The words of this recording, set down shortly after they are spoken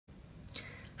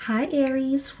Hi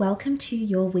Aries, welcome to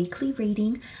your weekly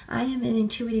reading. I am an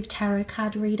intuitive tarot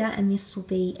card reader and this will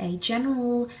be a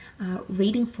general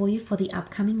reading for you for the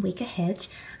upcoming week ahead.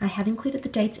 I have included the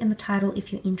dates in the title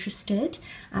if you're interested.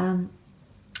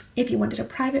 If you wanted a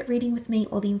private reading with me,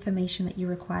 all the information that you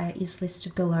require is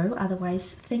listed below.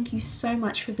 Otherwise, thank you so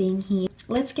much for being here.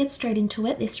 Let's get straight into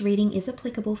it. This reading is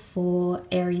applicable for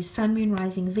Aries Sun, Moon,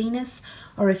 Rising, Venus,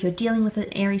 or if you're dealing with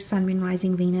an Aries Sun, Moon,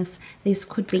 Rising, Venus, this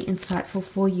could be insightful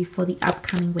for you for the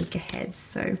upcoming week ahead.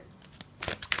 So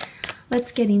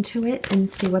let's get into it and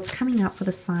see what's coming up for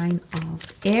the sign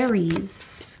of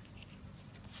Aries.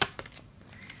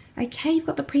 Okay, you've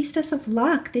got the Priestess of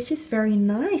Luck. This is very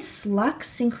nice. Luck,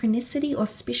 synchronicity,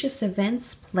 auspicious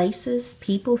events, places,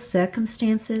 people,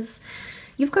 circumstances.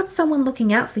 You've got someone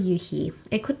looking out for you here.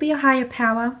 It could be a higher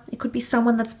power. It could be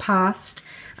someone that's passed.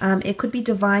 It could be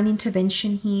divine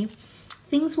intervention here.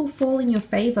 Things will fall in your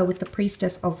favor with the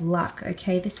Priestess of Luck.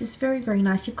 Okay, this is very, very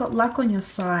nice. You've got luck on your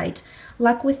side.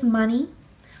 Luck with money,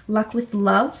 luck with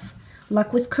love,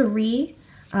 luck with career,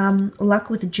 luck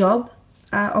with job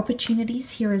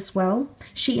opportunities here as well.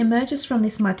 She emerges from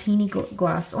this martini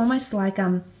glass, almost like,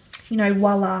 you know,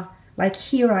 voila, like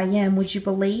here I am, would you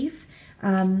believe?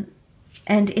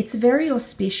 And it's very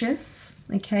auspicious,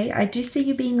 okay? I do see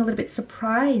you being a little bit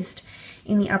surprised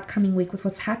in the upcoming week with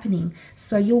what's happening.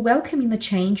 So you'll welcome in the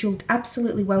change, you'll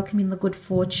absolutely welcome in the good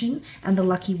fortune and the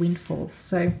lucky windfalls.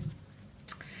 So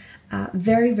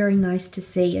very, very nice to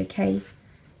see, okay?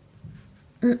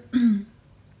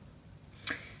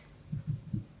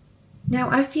 Now,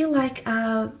 I feel like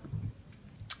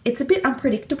it's a bit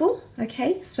unpredictable,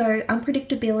 okay? So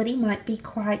unpredictability might be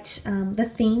quite the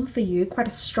theme for you, quite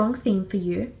a strong theme for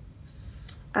you.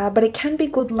 But it can be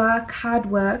good luck, hard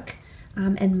work,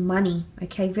 and money,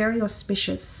 okay? Very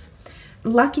auspicious.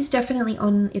 Luck is definitely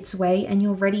on its way and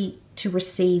you're ready to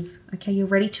receive, okay? You're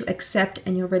ready to accept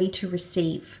and you're ready to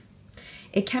receive.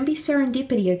 It can be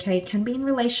serendipity, okay? It can be in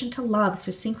relation to love,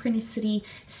 so synchronicity,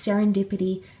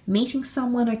 serendipity, meeting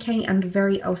someone, okay, under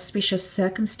very auspicious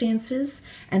circumstances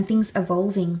and things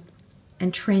evolving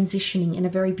and transitioning in a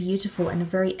very beautiful and a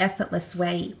very effortless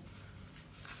way.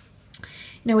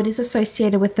 Now, it is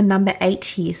associated with the number 8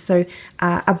 here, so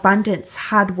abundance,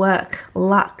 hard work,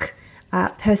 luck,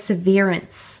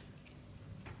 perseverance.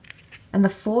 And the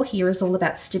 4 here is all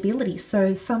about stability.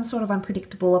 So some sort of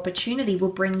unpredictable opportunity will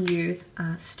bring you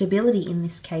stability in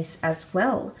this case as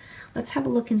well. Let's have a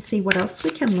look and see what else we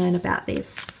can learn about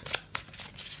this.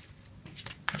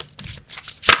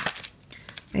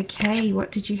 Okay,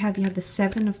 what did you have? You have the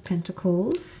 7 of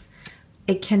Pentacles.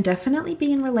 It can definitely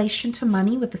be in relation to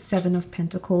money with the 7 of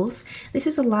Pentacles. This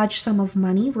is a large sum of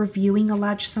money, reviewing a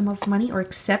large sum of money or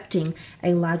accepting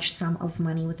a large sum of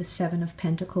money with the 7 of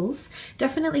Pentacles.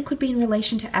 Definitely could be in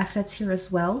relation to assets here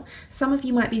as well. Some of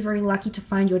you might be very lucky to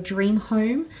find your dream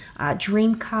home,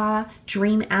 dream car,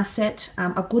 dream asset,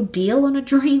 a good deal on a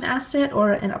dream asset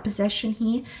or a possession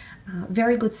here.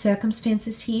 Very good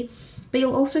circumstances here. But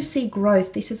you'll also see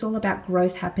growth. This is all about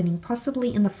growth happening,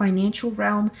 possibly in the financial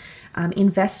realm,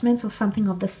 investments or something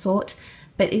of the sort.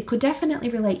 But it could definitely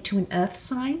relate to an earth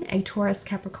sign, a Taurus,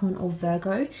 Capricorn, or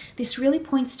Virgo. This really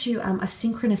points to a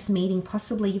synchronous meeting.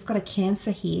 Possibly you've got a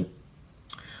Cancer here,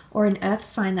 or an earth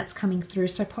sign that's coming through.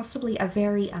 So possibly a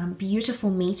very beautiful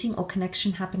meeting or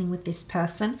connection happening with this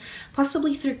person.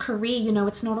 Possibly through career, you know,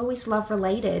 it's not always love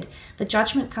related. The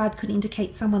Judgment card could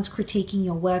indicate someone's critiquing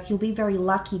your work. You'll be very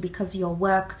lucky because your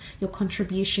work, your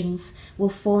contributions will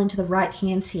fall into the right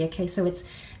hands here, okay? So it's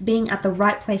being at the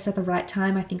right place at the right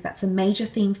time. I think that's a major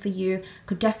theme for you.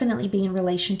 Could definitely be in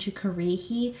relation to career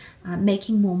here,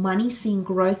 making more money, seeing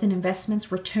growth in investments,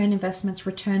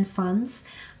 return funds,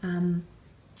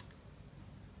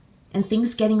 and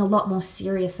things getting a lot more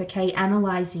serious, okay?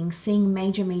 Analyzing, seeing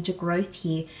major growth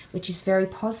here, which is very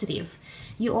positive.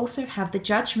 You also have the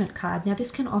Judgment card. Now,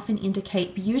 this can often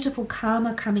indicate beautiful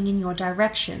karma coming in your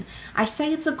direction. I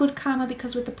say it's a good karma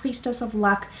because with the Priestess of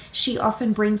Luck, she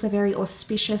often brings a very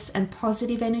auspicious and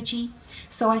positive energy.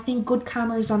 So I think good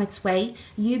karma is on its way.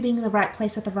 You being in the right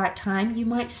place at the right time, you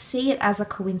might see it as a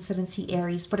coincidence here,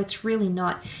 Aries, but it's really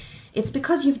not. It's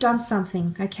because you've done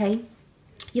something, okay?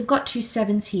 You've got 2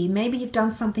 7s here. Maybe you've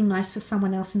done something nice for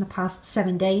someone else in the past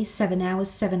 7 days, 7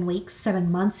 hours, 7 weeks, 7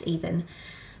 months even.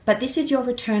 But this is your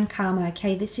return karma,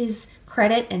 okay? This is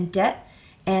credit and debt.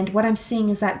 And what I'm seeing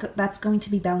is that that's going to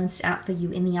be balanced out for you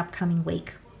in the upcoming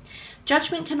week.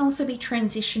 Judgment can also be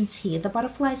transitions here. The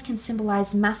butterflies can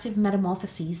symbolize massive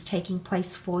metamorphoses taking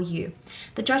place for you.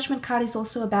 The Judgment card is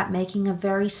also about making a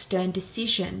very stern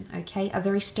decision, okay? A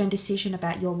very stern decision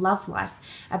about your love life,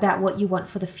 about what you want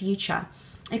for the future.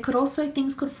 It could also,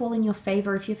 things could fall in your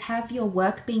favor if you have your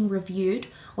work being reviewed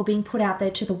or being put out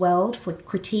there to the world for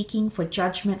critiquing, for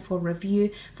judgment, for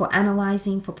review, for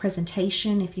analyzing, for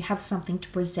presentation. If you have something to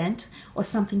present or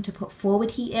something to put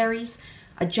forward here, Aries,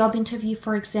 a job interview,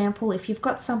 for example, if you've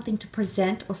got something to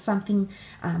present or something,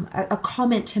 a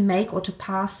comment to make or to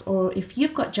pass, or if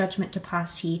you've got judgment to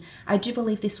pass here, I do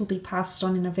believe this will be passed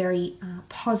on in a very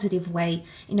positive way,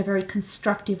 in a very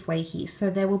constructive way here. So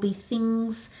there will be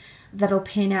things that'll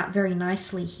pan out very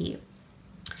nicely here.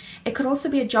 It could also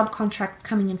be a job contract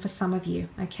coming in for some of you,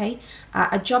 okay?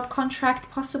 A job contract,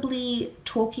 possibly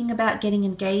talking about getting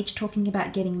engaged, talking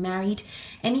about getting married,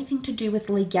 anything to do with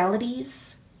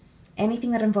legalities,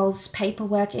 anything that involves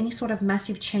paperwork, any sort of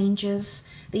massive changes.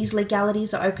 These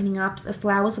legalities are opening up, the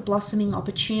flowers are blossoming,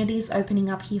 opportunities opening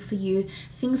up here for you.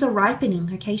 Things are ripening,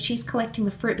 okay? She's collecting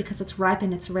the fruit because it's ripe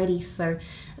and it's ready. So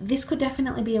this could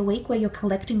definitely be a week where you're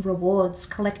collecting rewards,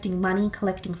 collecting money,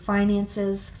 collecting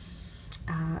finances,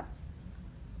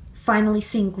 finally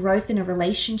seeing growth in a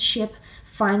relationship,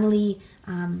 finally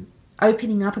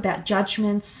opening up about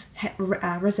judgments,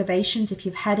 reservations if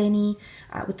you've had any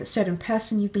with a certain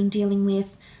person you've been dealing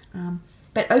with.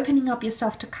 But opening up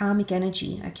yourself to karmic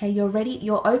energy, okay? You're ready,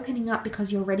 you're opening up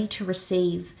because you're ready to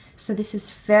receive. So this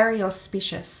is very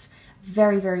auspicious,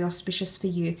 very, very auspicious for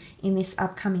you in this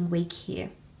upcoming week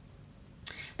here.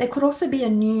 There could also be a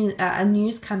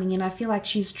news coming in. I feel like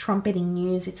she's trumpeting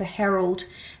news. It's a herald.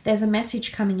 There's a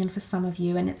message coming in for some of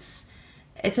you, and it's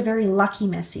a very lucky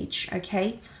message,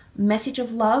 okay? Message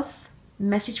of love,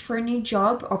 message for a new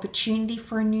job, opportunity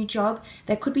for a new job.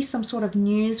 There could be some sort of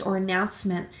news or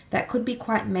announcement that could be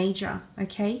quite major,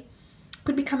 okay?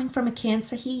 Could be coming from a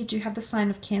Cancer here. You do have the sign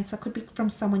of Cancer. Could be from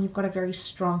someone you've got a very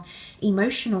strong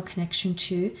emotional connection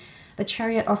to. The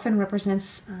Chariot often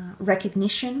represents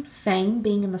recognition, fame,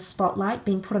 being in the spotlight,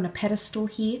 being put on a pedestal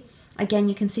here. Again,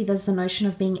 you can see there's the notion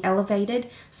of being elevated.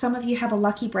 Some of you have a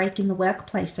lucky break in the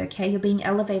workplace, okay? You're being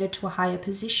elevated to a higher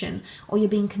position, or you're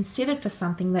being considered for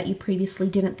something that you previously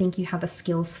didn't think you had the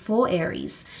skills for,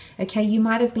 Aries. Okay, you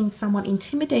might have been somewhat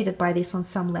intimidated by this on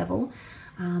some level,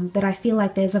 but I feel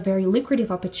like there's a very lucrative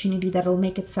opportunity that'll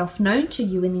make itself known to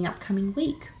you in the upcoming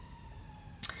week.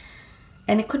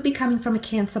 And it could be coming from a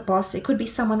Cancer boss. It could be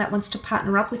someone that wants to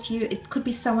partner up with you. It could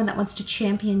be someone that wants to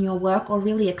champion your work or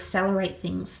really accelerate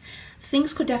things.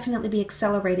 Things could definitely be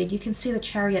accelerated. You can see the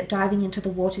Chariot diving into the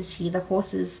waters here, the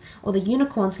horses or the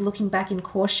unicorns looking back in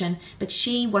caution, but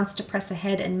she wants to press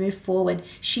ahead and move forward.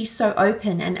 She's so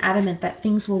open and adamant that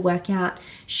things will work out.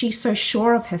 She's so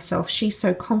sure of herself. She's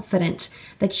so confident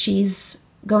that she's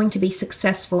going to be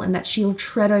successful and that she'll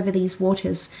tread over these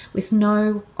waters with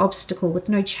no obstacle, with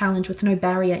no challenge, with no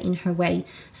barrier in her way.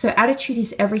 So attitude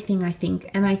is everything, I think.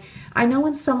 And I know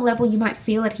on some level you might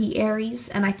feel it here, Aries,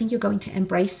 and I think you're going to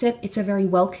embrace it. It's a very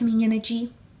welcoming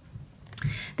energy.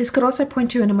 This could also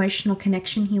point to an emotional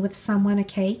connection here with someone,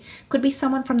 okay? Could be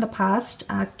someone from the past.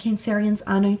 Cancerians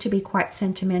are known to be quite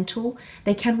sentimental.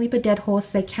 They can weep a dead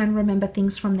horse. They can remember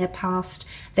things from their past.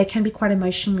 They can be quite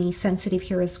emotionally sensitive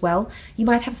here as well. You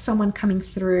might have someone coming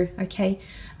through, okay?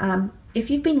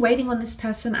 If you've been waiting on this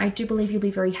person, I do believe you'll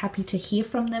be very happy to hear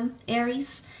from them,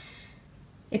 Aries.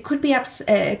 It could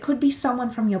be someone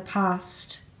from your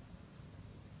past.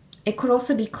 It could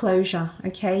also be closure,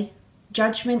 okay?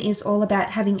 Judgment is all about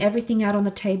having everything out on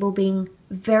the table, being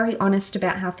very honest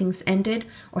about how things ended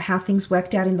or how things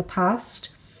worked out in the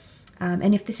past.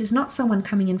 And if this is not someone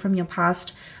coming in from your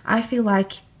past, I feel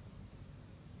like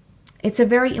it's a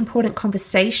very important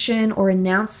conversation or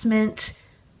announcement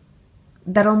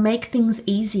that'll make things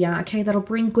easier, okay? That'll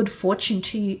bring good fortune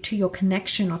to your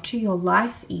connection or to your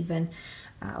life even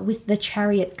with the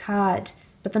Chariot card.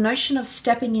 But the notion of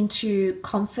stepping into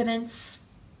confidence,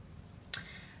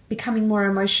 becoming more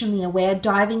emotionally aware,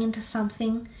 diving into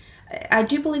something. I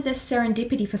do believe there's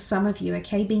serendipity for some of you,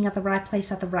 okay? Being at the right place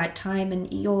at the right time,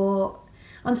 and you're,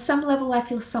 on some level, I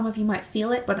feel some of you might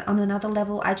feel it, but on another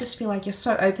level, I just feel like you're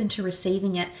so open to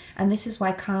receiving it, and this is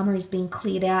why karma is being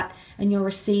cleared out, and you're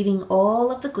receiving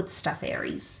all of the good stuff,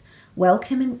 Aries.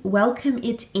 Welcome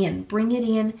it in, bring it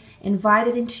in, invite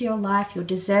it into your life. You're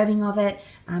deserving of it.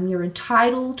 You're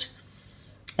entitled.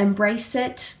 Embrace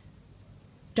it.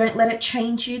 Don't let it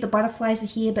change you. The butterflies are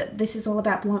here, but this is all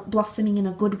about blossoming in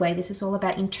a good way. This is all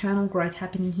about internal growth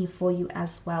happening here for you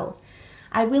as well.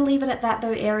 I will leave it at that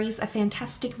though, Aries. A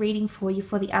fantastic reading for you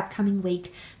for the upcoming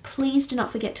week. Please do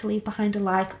not forget to leave behind a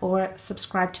like or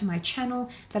subscribe to my channel.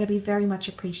 That'd be very much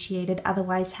appreciated.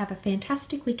 Otherwise, have a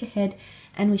fantastic week ahead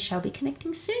and we shall be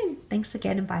connecting soon. Thanks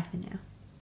again and bye for now.